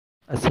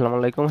আসসালামু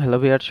আলাইকুম। Hello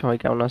viewer, সবাই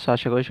কেমন আছো?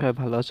 আশা করি সবাই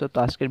ভালো আছো। তো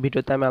আজকের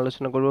ভিডিওতে আমি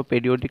আলোচনা করব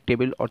পেরিওডিক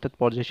টেবিল অর্থাৎ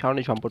পর্যায়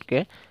সারণী সম্পর্কে।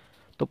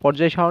 তো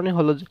পর্যায় সারণী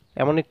হলো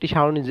এমন একটি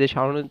সারণী যে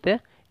সারণীতে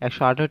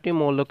 118টি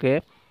মৌলকে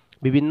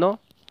বিভিন্ন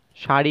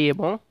সারি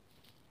এবং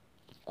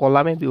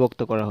কলামে বিভক্ত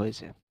করা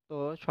হয়েছে। তো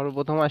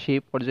সর্বপ্রথম আসি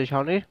পর্যায়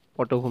সারণীর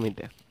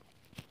পটভূমিতে।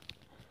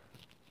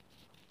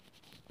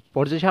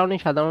 পর্যায় সারণী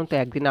সাধারণত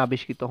একদিনে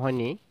আবিষ্কৃত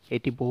হয়নি,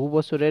 এটি বহু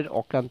বছরের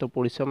অক্লান্ত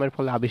পরিশ্রমের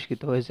ফলে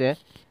আবিষ্কৃত হয়েছে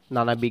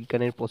নানা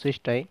বিজ্ঞানীর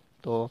প্রচেষ্টায়।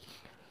 তো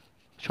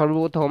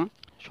সর্বপ্রথম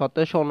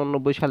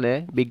 1789 সালে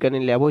বিজ্ঞানী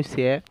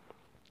ল্যাভোইসিয়ে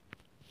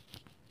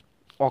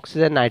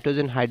oxygen,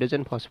 nitrogen,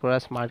 hydrogen,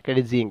 phosphorus,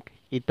 mercury, zinc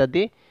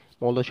ইত্যাদি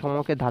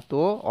মৌলসমূহকে ধাতু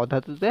ও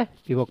অধাতুতে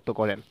বিভক্ত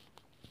করেন।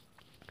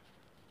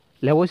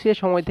 ল্যাভোইসিয়ের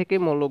সময় থেকে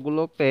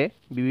মৌলগুলোকে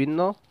বিভিন্ন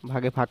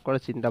ভাগে ভাগ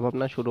করার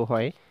চিন্তাভাবনা শুরু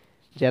হয়,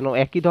 যেন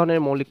একই ধরনের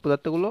মৌলিক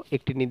পদার্থগুলো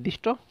একটি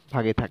নির্দিষ্ট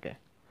ভাগে থাকে।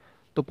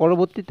 তো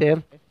পরবর্তীতে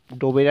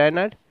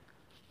ডোবেরাইনার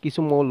কিছু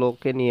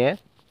মৌলকে নিয়ে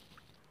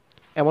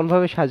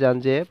এমনভাবে সাজান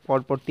যে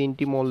পরপর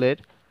তিনটি মৌলের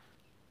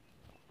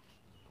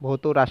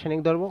ভৌত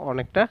রাসায়নিক ধর্ম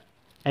অনেকটা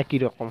একই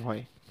রকম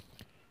হয়।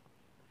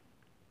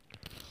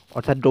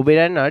 অর্থাৎ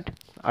ডোবেরাইনার্ড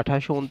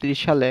 1829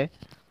 সালে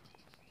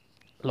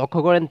লক্ষ্য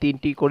করেন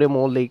তিনটি করে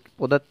মৌলিক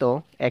পদার্থ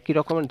একই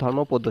রকমের ধর্ম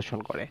প্রদর্শন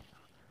করে।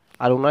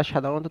 আর ওনার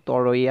সাধারণত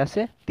ত্বরয়ী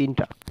আছে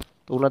তিনটা।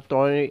 তো ওনার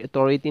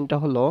ত্বরয়ী তিনটা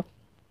হলো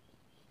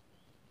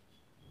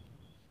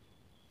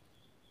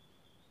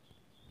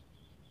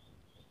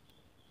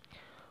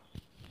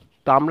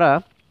তো আমরা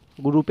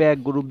গ্রুপ 1,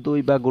 গ্রুপ 2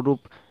 বা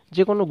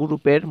যে কোনো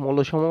গ্রুপের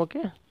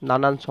মৌলসমূহকে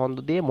নানান ছন্দ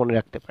দিয়ে মনে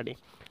রাখতে পারি।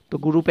 তো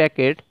গ্রুপ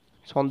 1-এর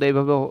ছন্দ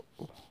এইভাবে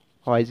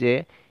হয় যে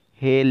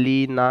হে লি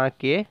না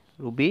কে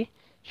রুবি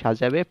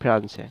সাজাবে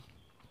ফ্রান্সে।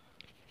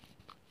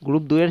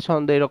 গ্রুপ 2-এর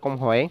ছন্দ এরকম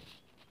হয়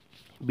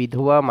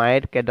বিধবা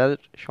মায়ের কেদার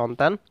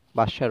সন্তান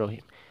বাদশা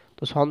রহিম।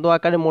 তো ছন্দ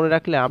আকারে মনে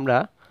রাখলে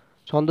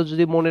ছন্দ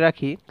যদি মনে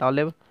রাখি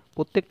তাহলে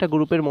প্রত্যেকটা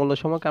গ্রুপের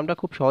মৌলসমূহকে আমরা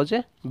খুব সহজে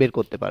বের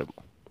করতে পারবো।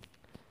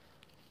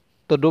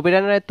 তো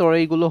ডোবেরানের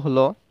ত্বরয়ীগুলো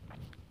হলো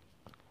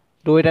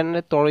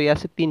ডোবেরানের ত্বরয়ী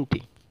আছে তিনটি,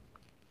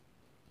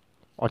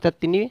 অর্থাৎ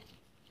তিনি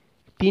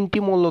তিনটি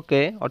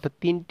মৌলকে অর্থাৎ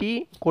তিনটি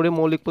করে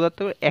মৌলিক পদার্থ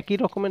একই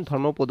রকমের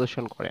ধর্ম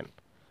প্রদর্শন করেন।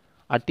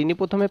 আর তিনি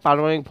প্রথমে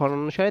পারমাণবিক ভর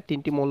অনুসারে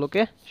তিনটি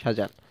মৌলকে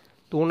সাজান।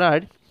 তো ওনার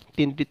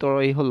তিনটি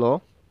ত্বরয়ী হলো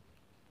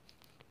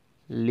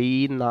লি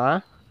না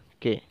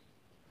কে,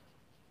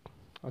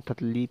 অর্থাৎ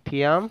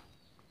লিথিয়াম,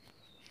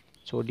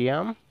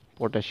 সোডিয়াম,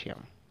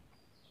 পটাশিয়াম।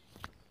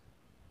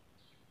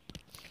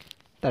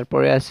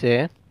 তারপরে আছে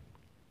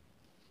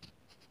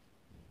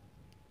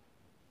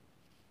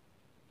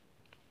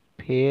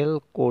ফেল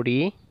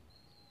করি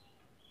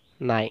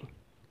নাই,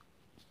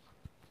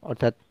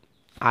 অর্থাৎ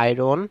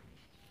আয়রন,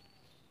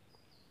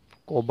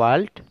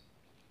 কোবাল্ট,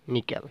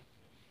 নিকেল।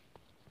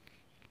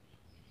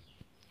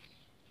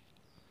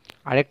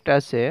 আরেকটা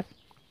আছে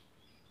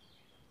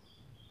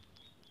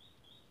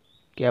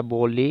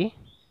কেবলি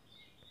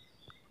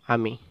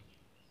আমি,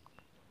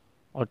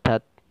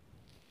 অর্থাৎ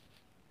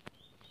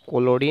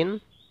ক্লোরিন,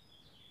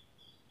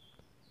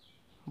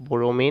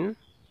 ব্রোমিন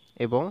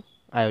এবং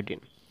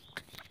আয়োডিন।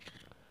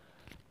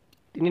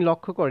 তিনি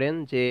লক্ষ্য করেন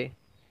যে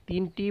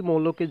তিনটি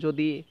মৌলকে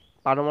যদি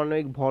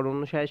পারমাণবিক ভর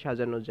অনুসারে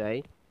সাজানো যায়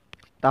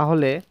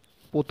তাহলে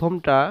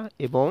প্রথমটা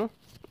এবং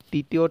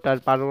তৃতীয়টার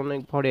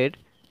পারমাণবিক ভরের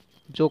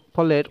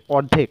যোগফলের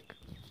অর্ধেক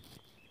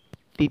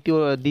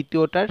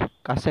দ্বিতীয়টার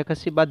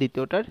কাছাকাছি বা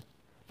দ্বিতীয়টার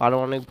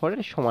পারমাণবিক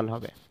ভরের সমান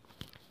হবে।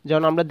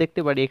 যেমন আমরা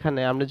দেখতে পারি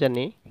এখানে আমরা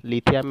জানি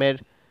লিথিয়ামের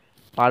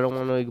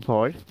পারমাণবিক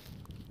ভর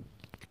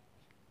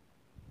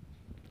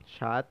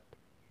 7,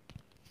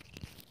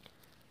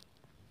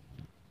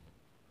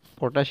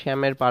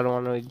 পটাশিয়ামের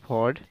পারমাণবিক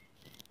ভর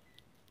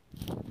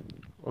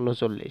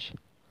 39,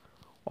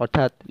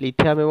 অর্থাৎ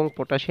লিথিয়াম এবং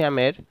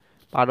পটাশিয়ামের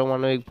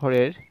পারমাণবিক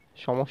ভরের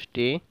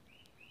সমষ্টি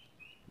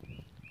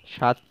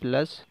 7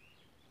 +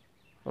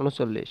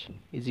 39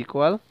 =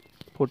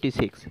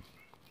 46।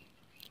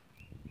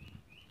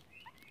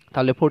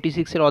 তাহলে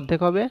 46 এর অর্ধেক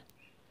হবে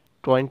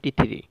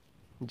 23,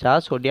 যা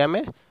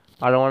সোডিয়ামের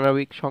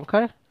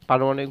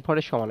পারমাণবিক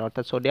ভরের সমান।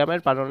 অর্থাৎ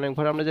সোডিয়ামের পারমাণবিক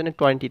ভর আমরা জানি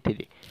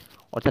 23।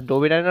 অর্থাৎ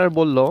ডোবেরাইনার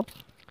বলল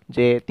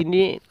যে তিনি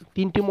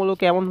তিনটি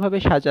মৌলকে এমনভাবে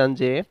সাজান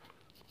যে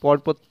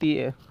পরপর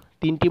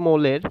তিনটি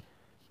মৌলের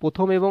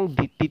প্রথম এবং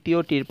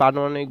তৃতীয়টির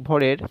পারমাণবিক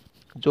ভরের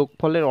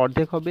যোগফলের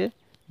অর্ধেক হবে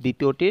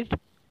দ্বিতীয়টির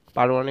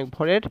পারমাণবিক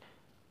ভরের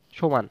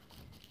সমান।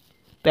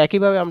 তো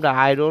একইভাবে আমরা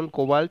আয়রন,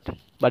 কোবাল্ট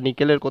বা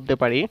নিকেলের করতে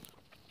পারি।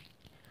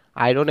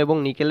 আয়রন এবং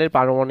নিকেলের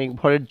পারমাণবিক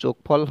ভরের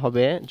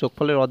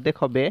যোগফলের অর্ধেক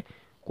হবে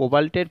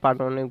কোবাল্টের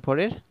পারমাণবিক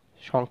ভরের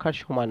সংখ্যার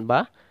সমান বা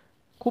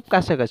খুব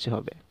কাছাকাছি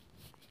হবে,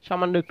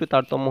 সামান্য একটু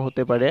তারতম্য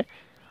হতে পারে।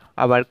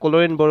 আবার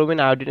ক্লোরিন, ব্রোমিন,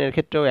 আয়োডিনের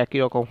ক্ষেত্রেও একই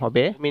রকম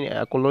হবে।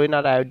 ক্লোরিন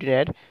আর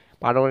আয়োডিনের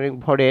পারমাণবিক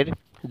ভরের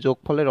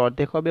যোগফলের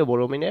অর্ধেক হবে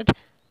ব্রোমিনের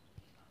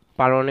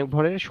পারমাণবিক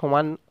ভরের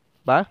সমান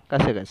বা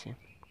কাছাকাছি।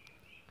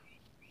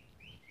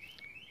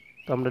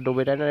 তো আমরা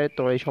ডোবেরাইনারের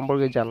ত্বরী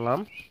সম্পর্কে জানলাম।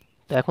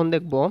 তো এখন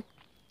দেখব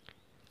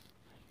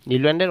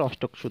নিউল্যান্ডের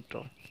অষ্টক সূত্র।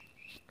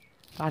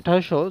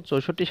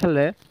 1864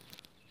 সালে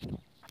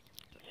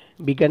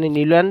বিজ্ঞানী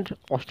নিউল্যান্ড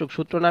অষ্টক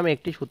সূত্র নামে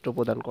একটি সূত্র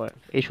প্রদান করেন।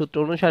 এই সূত্র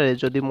অনুসারে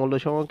যদি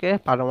মৌলসমূহকে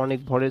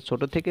পারমাণবিক ভরের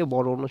ছোট থেকে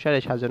বড় অনুসারে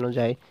সাজানো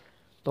যায়,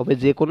 তবে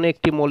যে কোনো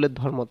একটি মৌলের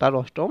ধর্ম তার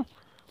অষ্টম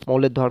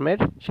মৌলের ধর্মের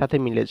সাথে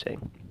মিলে যায়।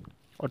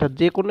 অর্থাৎ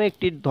যে কোনো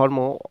একটি ধর্ম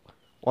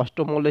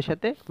অষ্টম মৌলের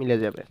সাথে মিলে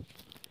যাবে।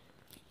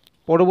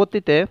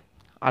 পরবর্তীতে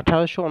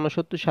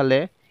 1869 সালে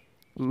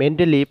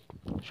মেন্ডেলিভ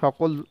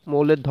সকল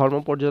মৌলের ধর্ম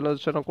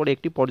পর্যালোচনা করে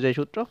একটি পর্যায়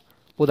সূত্র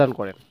প্রদান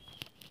করেন,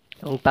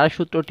 এবং তার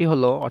সূত্রটি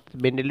হলো, অর্থাৎ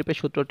মেন্ডেলিভের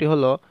সূত্রটি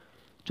হলো,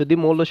 যদি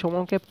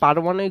মৌলসমূহকে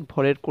পারমাণবিক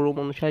ভরের ক্রম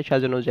অনুসারে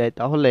সাজানো যায়,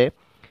 তাহলে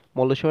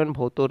মৌলসমূহের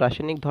ভৌত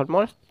রাসায়নিক ধর্ম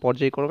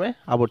পর্যায়ক্রমে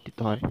আবর্তিত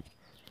হয়।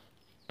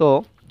 তো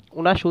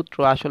ওনার সূত্র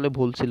আসলে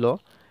ভুল ছিল,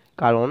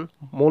 কারণ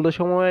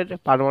মৌলসমূহের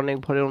পারমাণবিক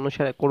ভরের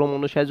অনুসারে ক্রম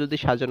অনুসারে যদি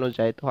সাজানো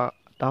যায়,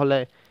 তাহলে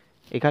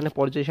এখানে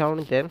পর্যায়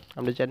সারণীতে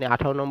আমরা জানি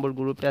 18 নম্বর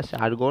গ্রুপে আছে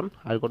আর্গন।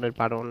 আর্গনের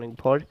পারমাণবিক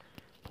ভর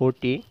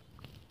 40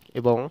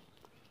 এবং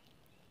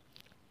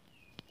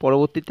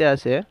পরবর্তীতে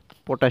আছে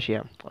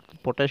পটাশিয়াম।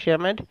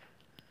 পটাশিয়ামের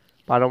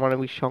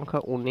পারমাণবিক সংখ্যা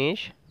 19,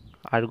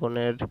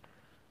 আর্গনের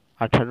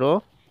 18,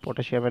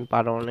 পটাশিয়ামের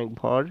পারমাণবিক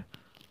ভর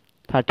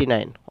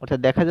 39। অর্থাৎ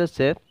দেখা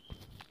যাচ্ছে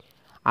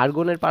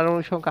আর্গনের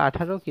পারমাণবিক সংখ্যা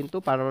 18 কিন্তু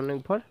পারমাণবিক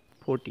ভর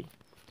 40,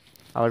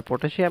 আবার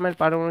পটাশিয়ামের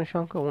পারমাণবিক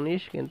সংখ্যা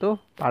 19 কিন্তু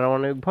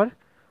পারমাণবিক ভর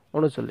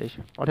 39।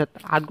 অর্থাৎ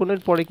আর্গনের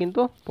পরে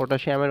কিন্তু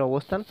পটাশিয়ামের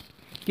অবস্থান,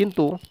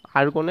 কিন্তু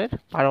আর্গনের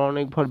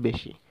পারমাণবিক ভর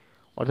বেশি।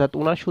 অর্থাৎ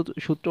ওনার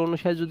সূত্র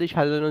অনুসারে যদি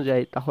সাজানো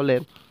যায়, তাহলে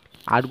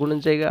আর্গনের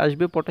জায়গায়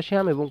আসবে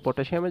পটাশিয়াম এবং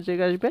পটাশিয়ামের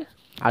জায়গায় আসবে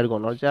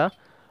আর্গন। যা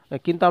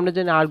কিন্তু আমরা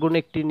জানি আর্গন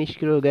একটি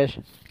নিষ্ক্রিয় গ্যাস,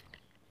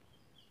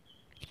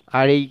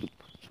 আর এই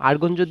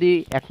আর্গন যদি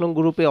 1 নং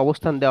গ্রুপে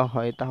অবস্থান দেওয়া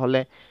হয়, তাহলে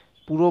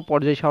পুরো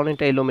পর্যায়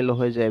সারণীটা এলোমেলো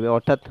হয়ে যাবে।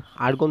 অর্থাৎ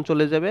আর্গন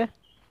চলে যাবে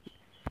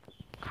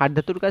ক্ষার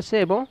ধাতুর কাছে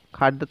এবং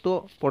ক্ষার ধাতু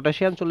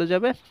পটাশিয়াম চলে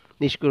যাবে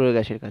নিষ্ক্রিয়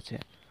গ্যাসের কাছে।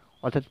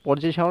 অর্থাৎ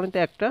পর্যায় সারণীতে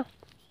একটা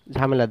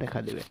ঝামেলা দেখা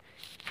দেবে।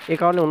 এ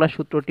কারণে ওনার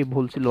সূত্রটি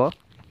ভুল ছিল।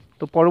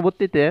 তো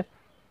পরবর্তীতে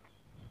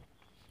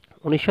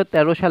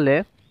 1913 সালে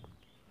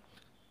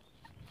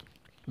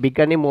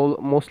বিজ্ঞানী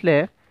মোসলে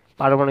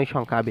পারমাণবিক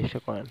সংখ্যা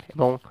আবিষ্কার করেন,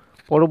 এবং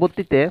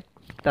পরবর্তীতে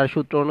তার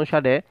সূত্র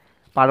অনুসারে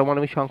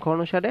পারমাণবিক সংখ্যা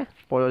অনুসারে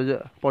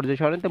পর্যায়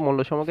সারণীতে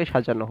মৌলসমূহকে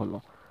সাজানো হলো।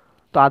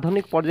 তো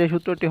আধুনিক পর্যায়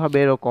সূত্রটি হবে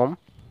এরকম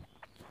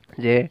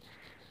যে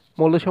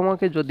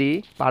মৌলসমূহকে যদি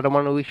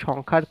পারমাণবিক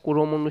সংখ্যার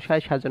ক্রম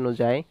অনুসারে সাজানো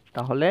যায়,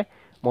 তাহলে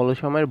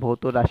মৌলসমূহের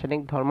ভৌত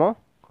রাসায়নিক ধর্ম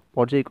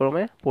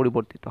পর্যায়ক্রমে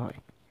পরিবর্তিত হয়।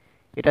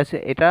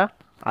 এটা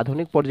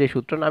আধুনিক পর্যায়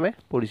সূত্র নামে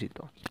পরিচিত।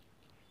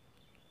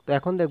 তো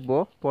এখন দেখব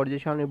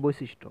পর্যায় সারণীর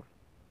বৈশিষ্ট্য।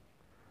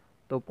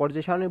 তো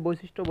পর্যায় সারণীর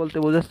বৈশিষ্ট্য বলতে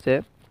বোঝাচ্ছে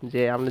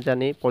যে আমরা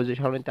জানি পর্যায়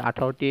সারণীতে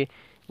 18টি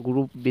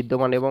গ্রুপ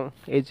বিদ্যমান, এবং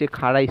এই যে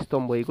খাড়া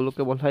স্তম্ভ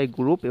এগুলোকে বলা হয়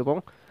গ্রুপ, এবং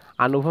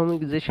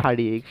আনুভূমিক যে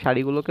সারি, এই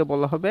সারিগুলোকে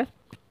বলা হবে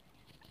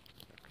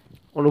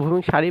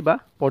অনুভূমিক সারি বা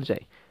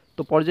পর্যায়।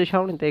 তো পর্যায়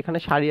সারণীতে এখানে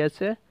সারি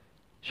আছে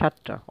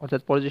 7টা,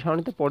 অর্থাৎ পর্যায়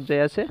সারণীতে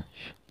পর্যায় আছে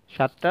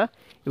 7টা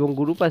এবং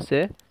গ্রুপ আছে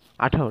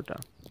 18টা।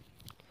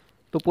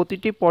 তো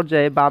প্রতিটি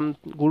পর্যায়ে বাম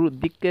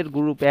দিকের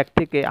গ্রুপ 1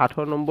 থেকে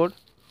 18 নম্বর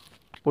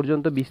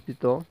পর্যন্ত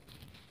বিস্তৃত।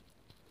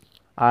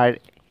 আর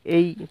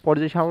এই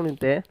পর্যায়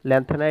সারণীতে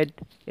ল্যান্থানাইড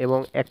এবং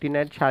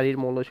অ্যাক্টিনাইড সারির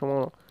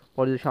মৌলসমূহ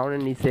পর্যায়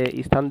সারণীর নিচে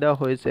স্থান দেওয়া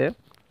হয়েছে।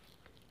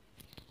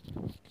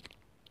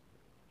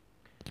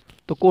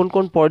 তো কোন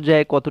কোন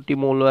পর্যায়ে কতটি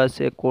মৌল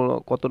আছে,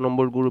 কত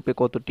নম্বর গ্রুপে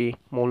কতটি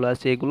মৌল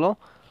আছে, এগুলো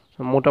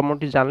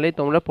মোটামুটি জানলেই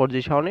তোমরা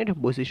পর্যায় সারণীর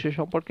বৈশিষ্ট্য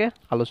সম্পর্কে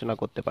আলোচনা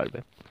করতে পারবে।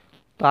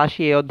 তো আসি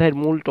এই অধ্যায়ের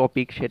মূল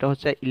টপিক, সেটা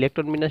হচ্ছে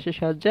ইলেকট্রন বিন্যাসের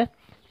সাহায্যে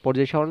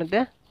পর্যায় সারণীতে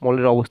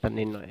মৌলের অবস্থান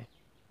নির্ণয়।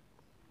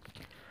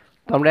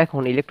 তো আমরা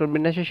এখন ইলেকট্রন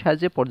বিন্যাসের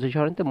সাহায্যে পর্যায়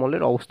সারণীতে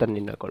মৌলের অবস্থান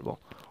নির্ণয় করব।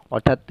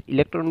 অর্থাৎ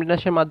ইলেকট্রন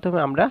বিন্যাসের মাধ্যমে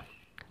আমরা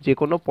যে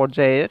কোনো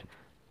পর্যায়ের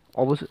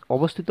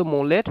অবস্থিত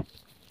মৌলের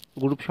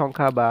গ্রুপ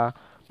সংখ্যা বা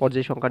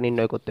পর্যায় সংখ্যা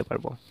নির্ণয় করতে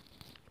পারবো।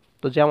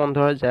 তো যেমন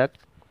ধরা যাক,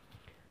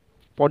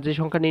 পর্যায়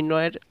সংখ্যা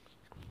নির্ণয়ের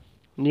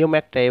নিয়ম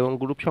একটা এবং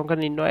গ্রুপ সংখ্যা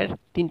নির্ণয়ের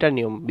 3টা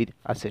নিয়ম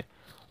আছে।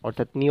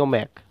 অর্থাৎ নিয়ম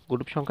 1,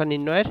 গ্রুপ সংখ্যা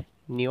নির্ণয়ের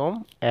নিয়ম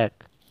 1।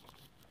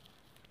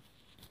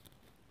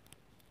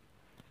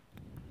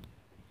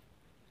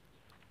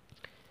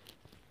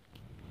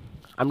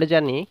 আমরা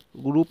জানি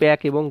গ্রুপ 1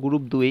 এবং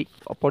গ্রুপ 2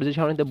 পর্যায়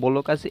সারণীতে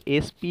বলক আছে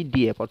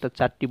sp-df, অর্থাৎ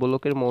 4টি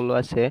বলকের মৌল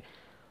আছে।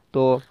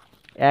 তো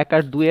 1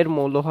 আর 2 এর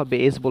মৌল হবে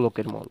s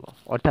বলকের মৌল।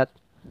 অর্থাৎ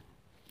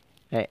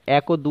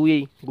 1 ও 2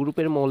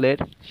 গ্রুপের মৌলের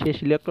শেষ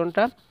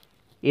ইলেকট্রনটা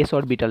s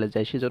অরবিটালে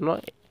যায়, সেজন্য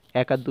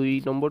 1 আর 2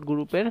 নম্বর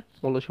গ্রুপের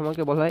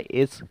মৌলসমূহকে বলা হয়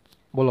s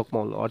বলক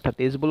মৌল। অর্থাৎ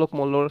s বলক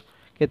মৌলর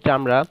ক্ষেত্রে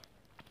আমরা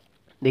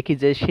দেখি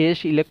যে শেষ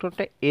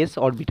ইলেকট্রনটা s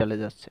অরবিটালে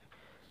যাচ্ছে।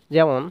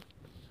 যেমন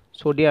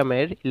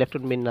সোডিয়ামের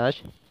ইলেকট্রন বিন্যাস,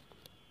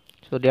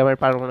 সোডিয়ামের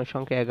পারমাণবিক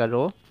সংখ্যা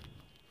 11।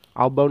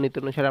 আহ্বায়ক নীতি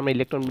অনুসারে আমরা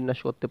ইলেকট্রন বিন্যাস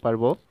করতে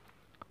পারবো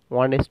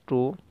 1s2,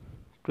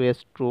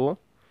 2s2,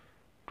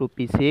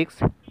 2p6,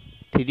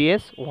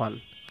 3s1।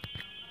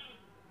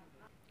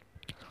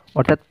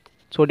 অর্থাৎ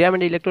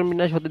সোডিয়ামের ইলেকট্রন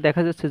বিন্যাস হতে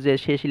দেখা যাচ্ছে যে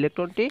শেষ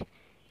ইলেকট্রনটি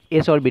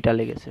s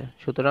অরবিটালে গেছে।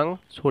 সুতরাং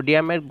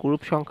সোডিয়ামের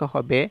গ্রুপ সংখ্যা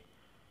হবে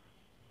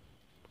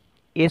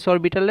s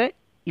অরবিটালে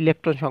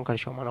ইলেকট্রন সংখ্যার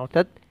সমান,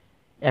 অর্থাৎ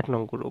 1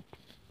 নং গ্রুপ।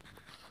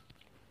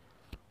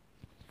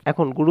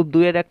 এখন গ্রুপ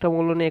 2 এর একটা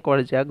মৌল নিয়ে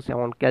করা যাক,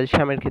 যেমন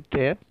ক্যালসিয়ামের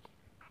ক্ষেত্রে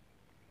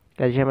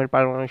ক্যালসিয়ামের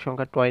পারমাণবিক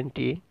সংখ্যা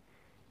 20,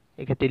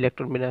 এক্ষেত্রে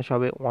ইলেকট্রন বিন্যাস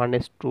হবে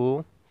 1s2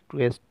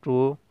 2s2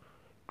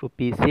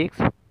 2p6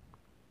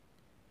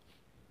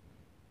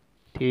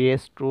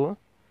 3s2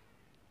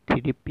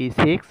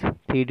 3p6,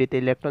 3d তে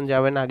ইলেকট্রন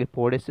যাবে না, আগে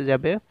 4s এ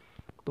যাবে।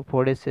 তো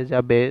 4s এ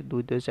যাবে 2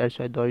 2 4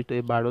 6 10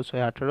 2 12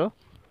 6 18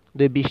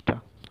 2 20টা,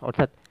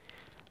 অর্থাৎ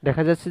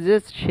দেখা যাচ্ছে যে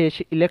শেষ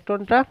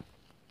ইলেকট্রনটা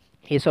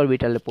এস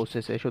অরবিটালে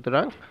পৌঁছেছে।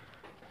 সুতরাং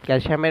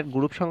ক্যালসিয়ামের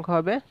গ্রুপ সংখ্যা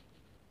হবে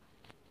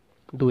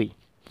 2।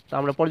 তো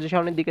আমরা পর্যায়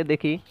সারণীর দিকে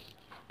দেখি,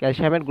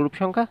 ক্যালসিয়ামের গ্রুপ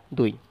সংখ্যা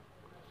 2।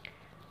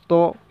 তো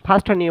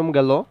ফার্স্ট নিয়ম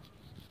গেল।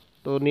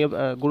 তো নিয়ম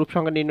গ্রুপ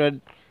সংখ্যা নির্ণয়ের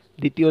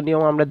দ্বিতীয়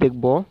নিয়ম আমরা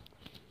দেখব।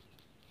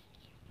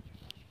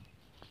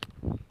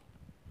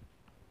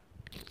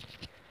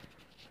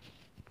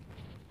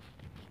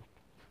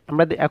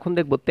 আমরা এখন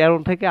দেখব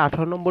 13 থেকে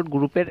 18 নম্বর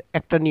গ্রুপের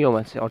একটা নিয়ম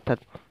আছে, অর্থাৎ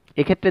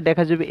এক্ষেত্রে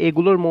দেখা যাবে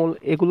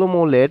এগুলো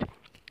মৌলের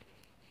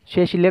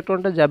শেষ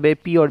ইলেকট্রনটা যাবে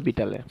পি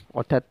অরবিটালে,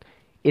 অর্থাৎ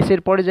এস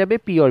এর পরে যাবে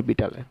পি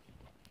অরবিটালে।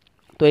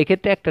 তো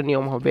এক্ষেত্রে একটা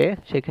নিয়ম হবে,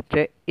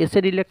 সেক্ষেত্রে এস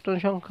এর ইলেকট্রন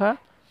সংখ্যা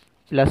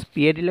প্লাস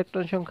পি এর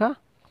ইলেকট্রন সংখ্যা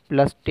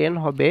প্লাস 10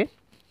 হবে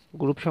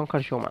গ্রুপ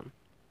সংখ্যার সমান।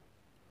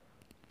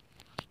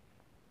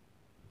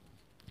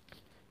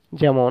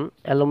 যেমন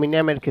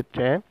অ্যালুমিনিয়ামের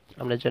ক্ষেত্রে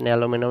আমরা জানি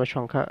অ্যালুমিনিয়ামের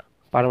সংখ্যা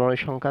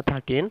পারমাণবিক সংখ্যা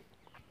 13।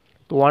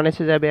 তো 1s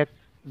এ যাবে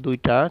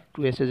 2টা,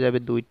 2s এ যাবে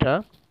 2টা,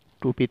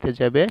 2p তে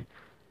যাবে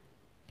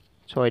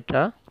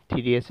 6টা,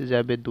 3s এ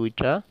যাবে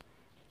 2টা,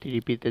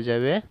 3p তে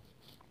যাবে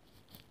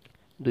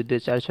 2 2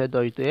 4 6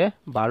 10 2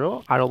 12,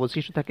 আর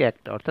অবশিষ্ট থাকে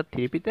একটা, অর্থাৎ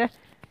 3p তে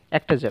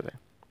একটা যাবে।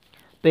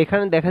 তো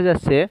এখানে দেখা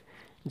যাচ্ছে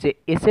যে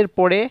এস এর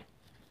পরে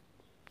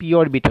পি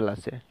অরবিটাল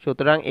আছে,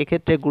 সুতরাং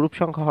এক্ষেত্রে গ্রুপ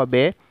সংখ্যা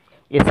হবে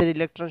এস এর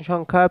ইলেকট্রন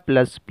সংখ্যা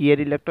প্লাস পি এর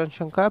ইলেকট্রন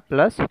সংখ্যা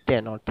প্লাস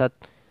 10, অর্থাৎ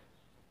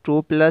 2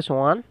 +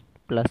 1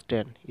 +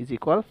 10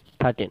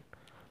 = 13।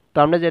 তো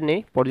আমরা জানি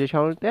পর্যায়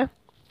সারণীতে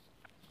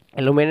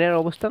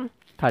অ্যালুমিনিয়ামের অবস্থান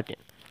 13।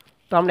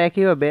 তো আমরা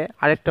একইভাবে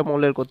আরেকটা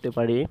মৌলের করতে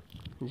পারি,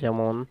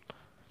 যেমন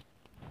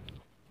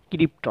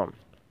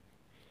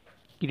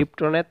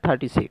ক্রিপ্টনের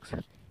 36।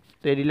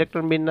 তো এর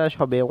ইলেকট্রন বিন্যাস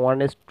হবে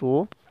 1s2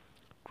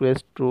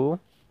 2s2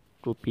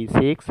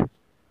 2p6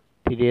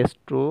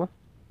 3s2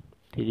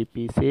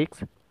 3p6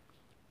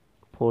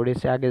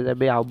 4s আগে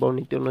যাবে আউটবাউন্ড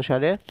নীতি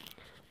অনুসারে।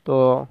 তো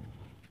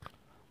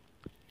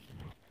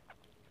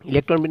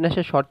ইলেকট্রন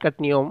বিন্যাসের শর্টকাট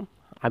নিয়ম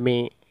আমি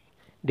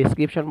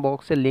ডেসক্রিপশন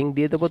বক্সে লিঙ্ক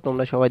দিয়ে দেবো,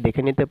 তোমরা সবাই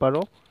দেখে নিতে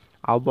পারো।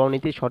 আউটবাউন্ড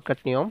নীতির শর্টকাট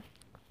নিয়ম।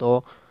 তো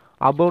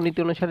আউটবাউন্ড নীতি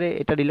অনুসারে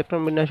এটার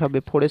ইলেকট্রন বিন্যাস হবে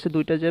 4s এ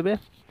 2টা যাবে,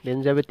 দেন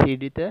যাবে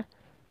 3d তে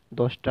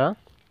 10টা।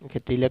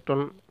 এক্ষেত্রে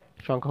ইলেকট্রন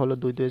সংখ্যা হলো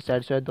 2 2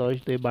 4 6 10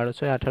 2 12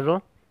 6 18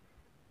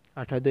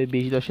 18 2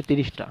 20 10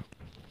 30টা,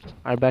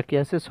 আর বাকি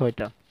আছে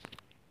 6টা।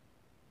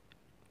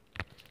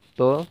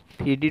 তো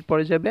 3d এর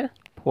পরে যাবে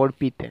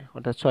 4p তে,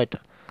 অর্থাৎ 6টা।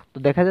 তো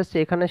দেখা যাচ্ছে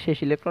এখানে শেষ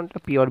ইলেকট্রনটা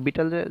পি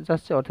অরবিটাল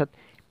যাচ্ছে, অর্থাৎ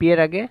পি এর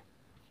আগে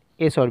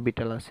এস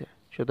অরবিটাল আছে।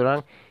 সুতরাং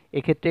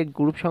এক্ষেত্রে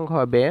গ্রুপ সংখ্যা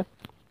হবে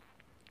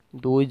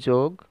 2 +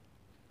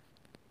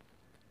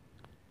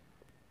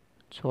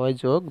 6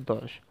 +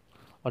 10,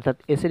 অর্থাৎ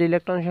এস এর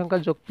ইলেকট্রন সংখ্যা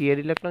যোগ পি এর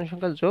ইলেকট্রন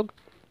সংখ্যা যোগ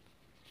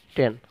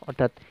 10,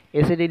 অর্থাৎ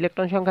এস এর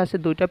ইলেকট্রন সংখ্যা আছে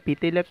 2টা, পি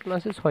তে ইলেকট্রন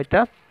আছে 6টা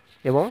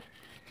এবং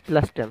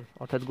প্লাস 10,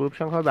 অর্থাৎ গ্রুপ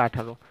সংখ্যা হবে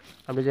 18।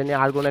 আমরা জানি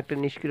আর্গন একটা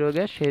নিষ্ক্রিয়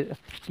গ্যাস,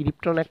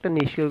 ক্রিপ্টন একটা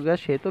নিষ্ক্রিয় গ্যাস,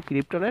 সেহেতু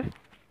ক্রিপ্টনের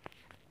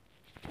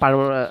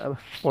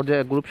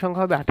পর্যায়ে গ্রুপ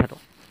সংখ্যা হবে 18।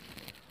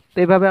 তো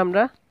এইভাবে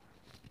আমরা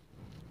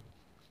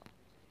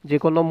যে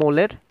কোনো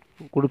মৌলের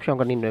গ্রুপ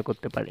সংখ্যা নির্ণয়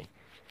করতে পারি।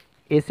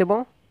 এস এবং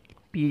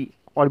পি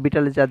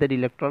অরবিটালে যাদের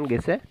ইলেকট্রন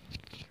গেছে।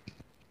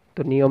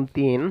 তো নিয়ম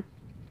 3,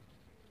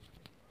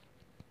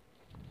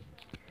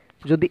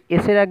 যদি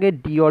এস এর আগে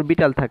ডি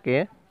অরবিটাল থাকে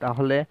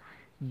তাহলে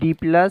ডি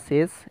প্লাস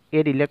এস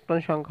এর ইলেকট্রন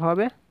সংখ্যা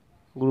হবে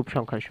গ্রুপ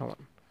সংখ্যার সমান।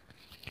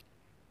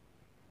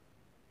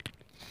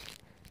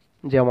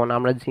 যেমন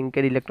আমরা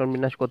জিঙ্কের ইলেকট্রন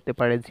বিন্যাস করতে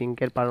পারি,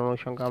 জিঙ্কের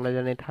পারমাণবিক সংখ্যা আমরা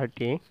জানি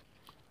 30।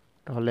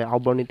 তাহলে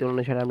আউটবাউন্ড নীতি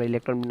অনুসারে আমরা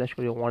ইলেকট্রন বিন্যাস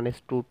করি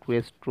 1s2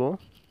 2s2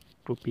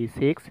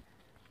 2p6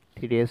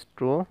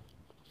 3s2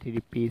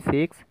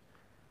 3p6,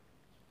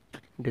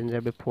 দেন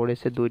যাবে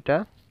 4s এ 2টা,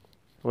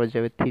 তারপর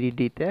যাবে 3d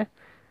তে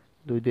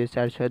 2 2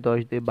 4 6 10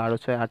 2 12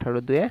 6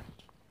 18 2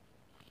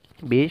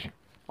 20,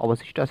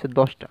 অবশিষ্ট আছে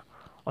 10টা।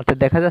 অর্থাৎ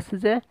দেখা যাচ্ছে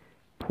যে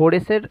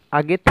 4s এর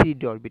আগে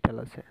 3d অরবিটাল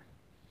আছে।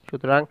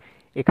 সুতরাং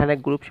এখানে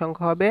গ্রুপ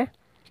সংখ্যা হবে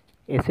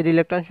এস এর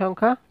ইলেকট্রন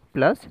সংখ্যা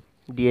প্লাস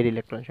ডি এর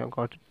ইলেকট্রন সংখ্যা,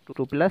 অর্থাৎ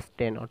 2 +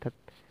 10, অর্থাৎ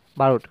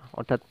 12টা,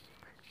 অর্থাৎ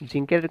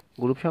জিঙ্কের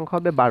গ্রুপ সংখ্যা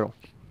হবে 12।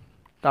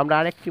 তো আমরা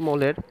আরেকটি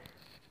মৌলের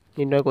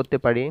নির্ণয় করতে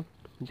পারি,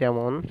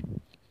 যেমন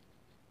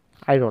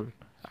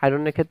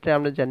আয়রনের ক্ষেত্রে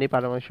আমরা জানি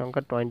পারমাণবিক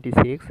সংখ্যা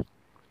 26।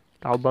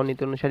 আউটবাউন্ড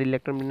নীতি অনুসারে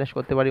ইলেকট্রন বিন্যাস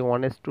করতে পারি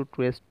 1s2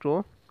 2s2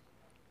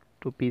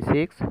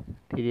 2p6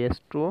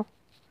 3s2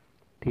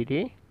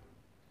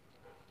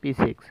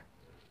 3p6,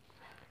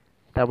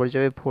 তারপর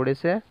যাবে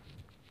 4s এ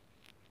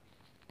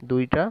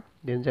 2টা,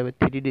 দেন যাবে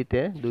 3d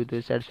তে 2 2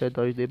 4 6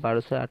 10 2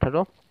 12 6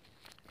 18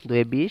 2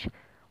 20,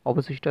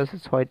 অবশিষ্ট আছে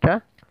 6টা,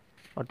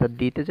 অর্থাৎ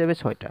ডি তে যাবে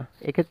 6টা।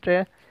 এক্ষেত্রে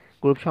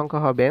গ্রুপ সংখ্যা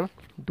হবে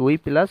 2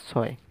 প্লাস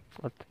 6,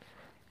 অর্থাৎ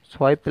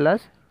 6 প্লাস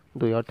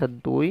 2 অর্থাৎ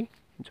 2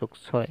 যোগ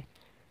 6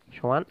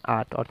 সমান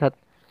 8, অর্থাৎ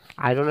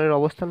আয়রনের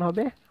অবস্থান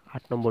হবে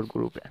 8 নম্বর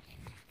গ্রুপে।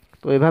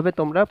 তো এভাবে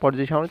তোমরা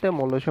পর্যায় সারণীতে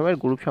মৌল সময়ের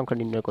গ্রুপ সংখ্যা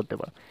নির্ণয় করতে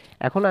পারো।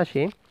 এখন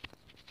আসি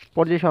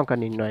পর্যায় সংখ্যা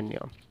নির্ণয়ের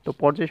নিয়ম। তো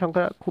পর্যায়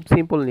সংখ্যা খুব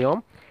সিম্পল নিয়ম।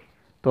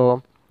 তো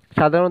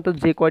সাধারণত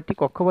যে কয়টি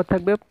কক্ষপথ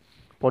থাকবে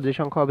পর্যায়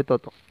সংখ্যা হবে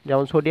তত।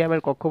 যেমন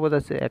সোডিয়ামের কক্ষপথ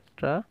আছে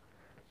 1টা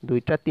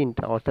 2টা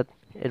 3টা, অর্থাৎ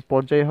এর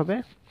পর্যায় হবে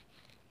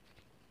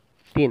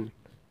 3।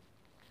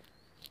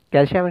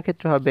 ক্যালসিয়ামের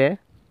ক্ষেত্রে হবে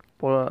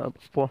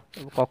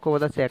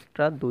কক্ষপথ আছে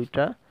 1টা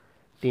 2টা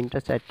 3টা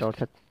 4টা,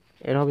 অর্থাৎ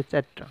এর হবে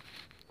 4টা।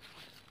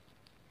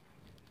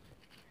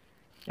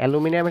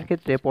 অ্যালুমিনিয়ামের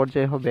ক্ষেত্রে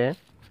পর্যায় হবে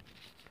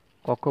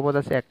কক্ষপথ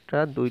আছে 1টা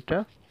 2টা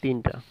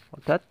 3টা,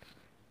 অর্থাৎ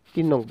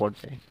 3 নং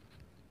পর্যায়ে,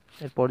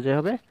 এর পর্যায়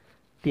হবে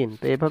 3।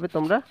 তো এভাবে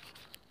তোমরা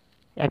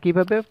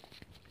একইভাবে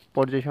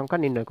পর্যায় সংখ্যা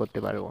নির্ণয় করতে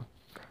পারবো।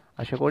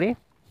 আশা করি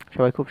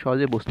সবাই খুব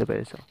সহজে বুঝতে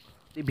পেরেছো।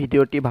 যদি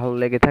ভিডিওটি ভালো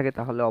লেগে থাকে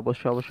তাহলে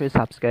অবশ্যই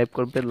সাবস্ক্রাইব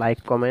করবে, লাইক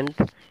কমেন্ট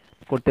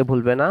করতে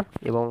ভুলবে না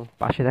এবং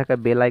পাশে থাকা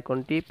বেল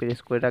আইকনটি প্রেস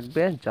করে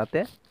রাখবে যাতে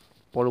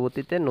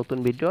পরবর্তীতে নতুন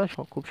ভিডিও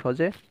খুব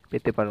সহজে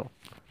পেতে পারো।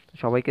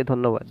 সবাইকে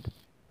ধন্যবাদ।